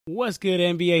What's good,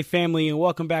 NBA family, and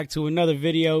welcome back to another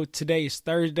video. Today is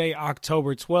Thursday,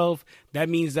 October 12th. That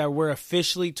means that we're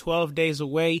officially 12 days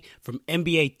away from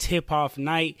NBA tip-off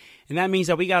night, and that means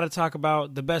that we got to talk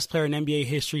about the best player in NBA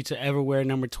history to ever wear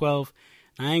number 12.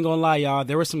 I ain't gonna lie, y'all,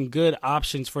 there were some good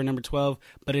options for number 12,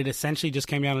 but it essentially just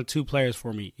came down to two players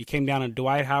for me. It came down to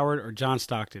Dwight Howard or John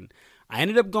Stockton. I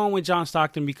ended up going with John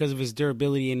Stockton because of his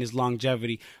durability and his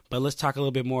longevity, but let's talk a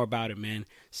little bit more about it, man.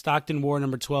 Stockton wore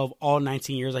number 12 all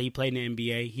 19 years that he played in the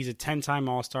NBA. He's a 10-time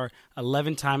All-Star,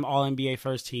 11-time All-NBA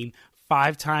first team,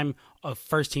 5-time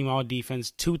first team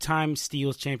All-Defense, 2-time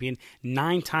steals champion,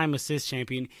 9-time assist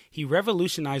champion. He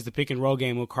revolutionized the pick and roll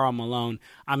game with Karl Malone.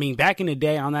 I mean, back in the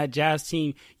day on that Jazz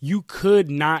team, you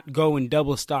could not go and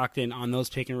double Stockton on those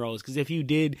pick and rolls, because if you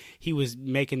did, he was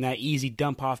making that easy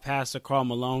dump off pass to Karl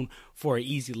Malone for an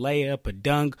easy layup, a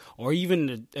dunk, or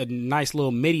even a nice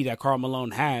little midi that Karl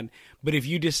Malone had. But if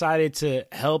you decided to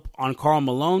help on Karl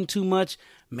Malone too much,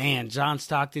 man, John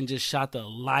Stockton just shot the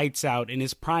lights out. In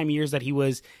his prime years that he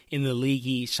was in the league,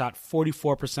 he shot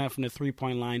 44% from the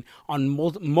three-point line on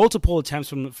multiple attempts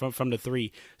from the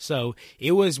three. So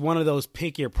it was one of those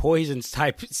pick your poisons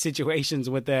type situations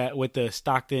with the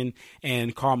Stockton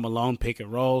and Karl Malone pick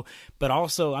and roll. But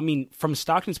also, I mean, from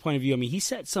Stockton's point of view, I mean, he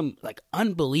set some like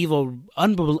unbelievable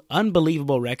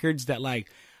records that like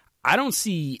I don't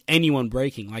see anyone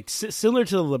breaking. Like similar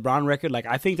to the LeBron record, like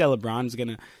I think that LeBron is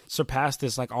gonna surpass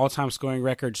this like all-time scoring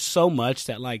record so much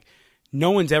that like no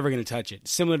one's ever gonna touch it.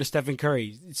 Similar to Stephen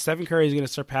Curry. Stephen Curry is gonna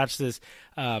surpass this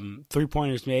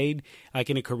three-pointers made like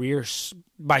in a career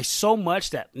by so much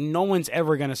that no one's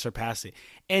ever gonna surpass it.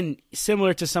 And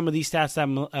similar to some of these stats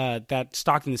that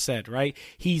Stockton said, right?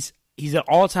 He's an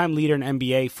all-time leader in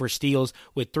NBA for steals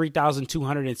with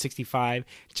 3,265.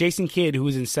 Jason Kidd, who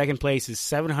is in second place, is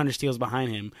 700 steals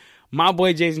behind him. My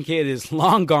boy Jason Kidd is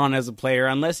long gone as a player,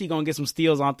 unless he's going to get some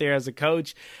steals out there as a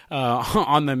coach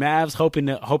on the Mavs,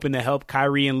 hoping to help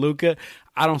Kyrie and Luka.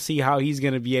 I don't see how he's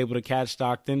going to be able to catch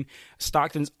Stockton.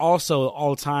 Stockton's also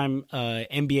all-time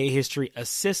NBA history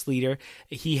assist leader.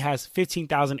 He has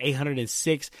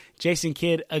 15,806. Jason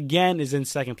Kidd, again, is in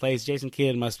second place. Jason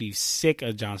Kidd must be sick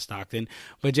of John Stockton.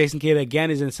 But Jason Kidd, again,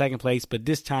 is in second place. But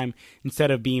this time, instead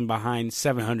of being behind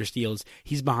 700 steals,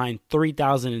 he's behind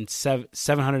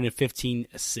 3,715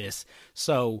 assists.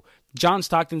 So John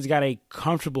Stockton's got a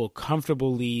comfortable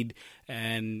lead,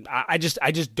 and I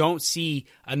just don't see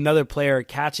another player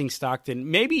catching Stockton,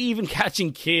 maybe even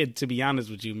catching Kidd, to be honest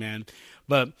with you, man.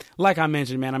 But like I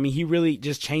mentioned, man, I mean, he really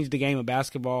just changed the game of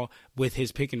basketball with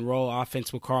his pick and roll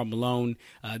offense with Karl Malone.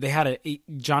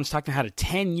 John Stockton had a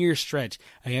 10-year stretch.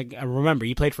 I remember,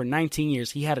 he played for 19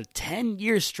 years. He had a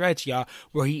 10-year stretch, y'all,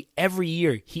 where every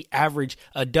year he averaged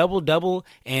a double-double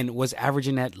and was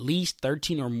averaging at least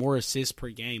 13 or more assists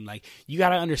per game. Like, you got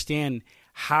to understand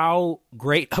how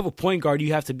great of a point guard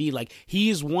you have to be. Like, he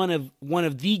is one of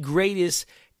the greatest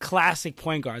classic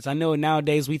point guards. I know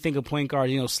nowadays we think of point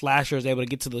guards, slashers, able to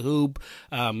get to the hoop,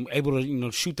 able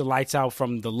to, shoot the lights out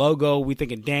from the logo. We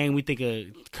think of Dame, we think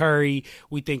of Curry,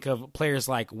 we think of players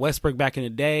like Westbrook back in the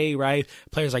day, right?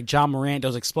 Players like John Morant,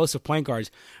 those explosive point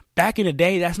guards. Back in the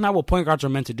day, that's not what point guards were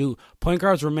meant to do. Point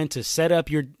guards were meant to set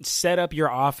up your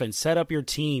offense, set up your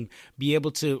team, be able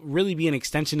to really be an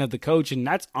extension of the coach, and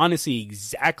that's honestly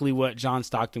exactly what John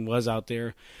Stockton was out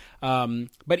there.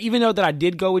 But even though that I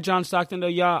did go with John Stockton, though,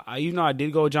 y'all, I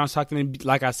did go with John Stockton, and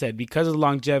like I said, because of the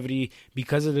longevity,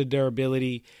 because of the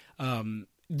durability,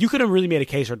 you could have really made a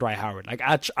case for Dwight Howard. Like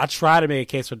I try to make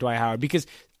a case for Dwight Howard because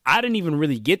I didn't even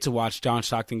really get to watch John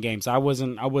Stockton games. I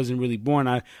wasn't really born.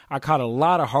 I caught a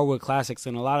lot of Hardwood Classics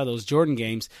and a lot of those Jordan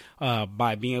games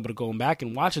by being able to go back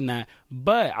and watching that.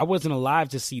 But I wasn't alive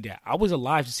to see that. I was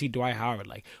alive to see Dwight Howard.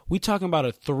 Like, we talking about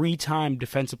a 3-time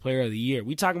Defensive Player of the Year.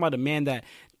 We talking about a man that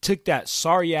took that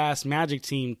sorry-ass Magic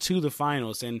team to the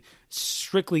finals and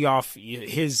strictly off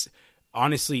his,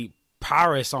 honestly,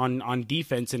 prowess on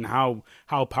defense and how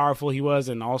powerful he was,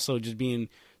 and also just being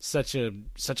such a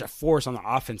force on the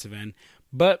offensive end.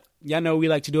 But y'all know what we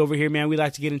like to do over here, man. We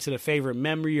like to get into the favorite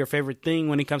memory or favorite thing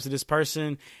when it comes to this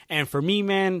person. And for me,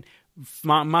 man,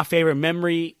 my favorite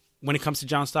memory when it comes to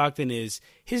John Stockton is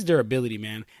his durability,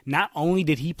 man. Not only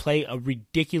did he play a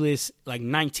ridiculous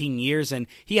 19 years, and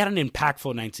he had an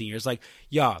impactful 19 years. Like,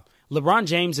 y'all, LeBron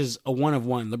James is a one of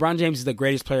one. LeBron James is the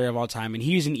greatest player of all time, and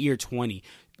he's in year 20.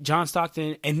 John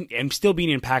Stockton, and still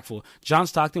being impactful. John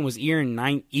Stockton was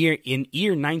in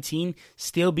year 19,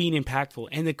 still being impactful.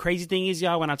 And the crazy thing is,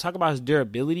 y'all, when I talk about his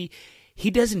durability, he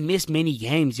doesn't miss many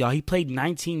games, y'all. He played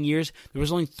 19 years. There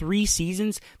was only 3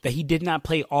 seasons that he did not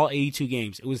play all 82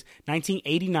 games. It was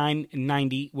 1989 and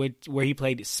 90, where he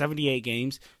played 78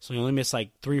 games, so he only missed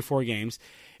 3 or 4 games.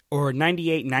 Or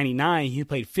 98-99, he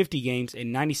played 50 games.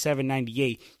 And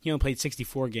 97-98, he only played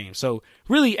 64 games. So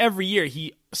really every year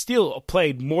he still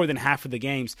played more than half of the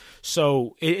games.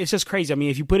 So it's just crazy. I mean,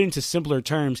 if you put it into simpler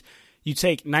terms, you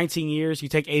take 19 years, you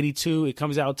take 82, it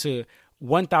comes out to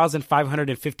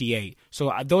 1,558.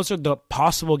 So those are the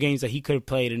possible games that he could have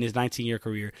played in his 19-year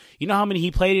career. You know how many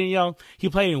he played in, y'all? He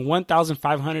played in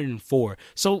 1,504.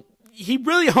 So he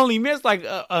really only missed like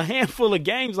a handful of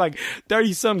games, like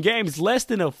 30-some games, less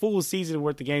than a full season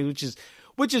worth of games,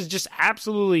 which is just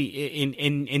absolutely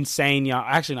insane, y'all.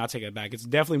 Actually, no, I'll take it back. It's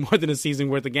definitely more than a season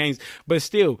worth of games, but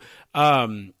still,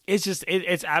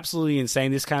 it's absolutely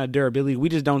insane. This kind of durability, we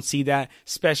just don't see that,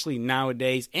 especially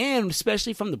nowadays, and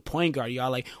especially from the point guard,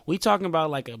 y'all. Like, we talking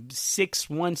about like a 6'1",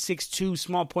 6'2"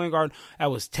 small point guard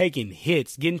that was taking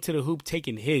hits, getting to the hoop,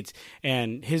 taking hits,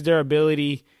 and his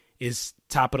durability is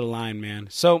top of the line, man.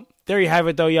 So there you have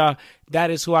it, though, y'all.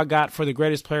 That is who I got for the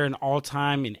greatest player in all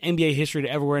time in NBA history to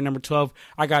ever wear number 12.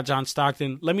 I got John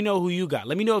Stockton. Let me know who you got.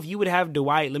 Let me know if you would have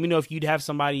Dwight. Let me know if you'd have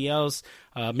somebody else.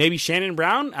 Maybe Shannon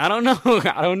Brown? I don't know.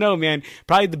 I don't know, man.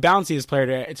 Probably the bounciest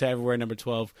player to ever wear number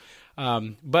 12.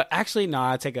 But actually, no,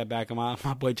 I take that back. My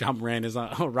boy John Moran is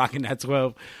rocking that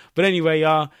 12. But anyway,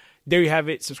 y'all, there you have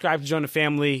it. Subscribe to join the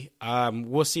family.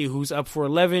 We'll see who's up for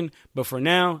 11. But for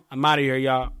now, I'm out of here,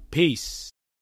 y'all. Peace.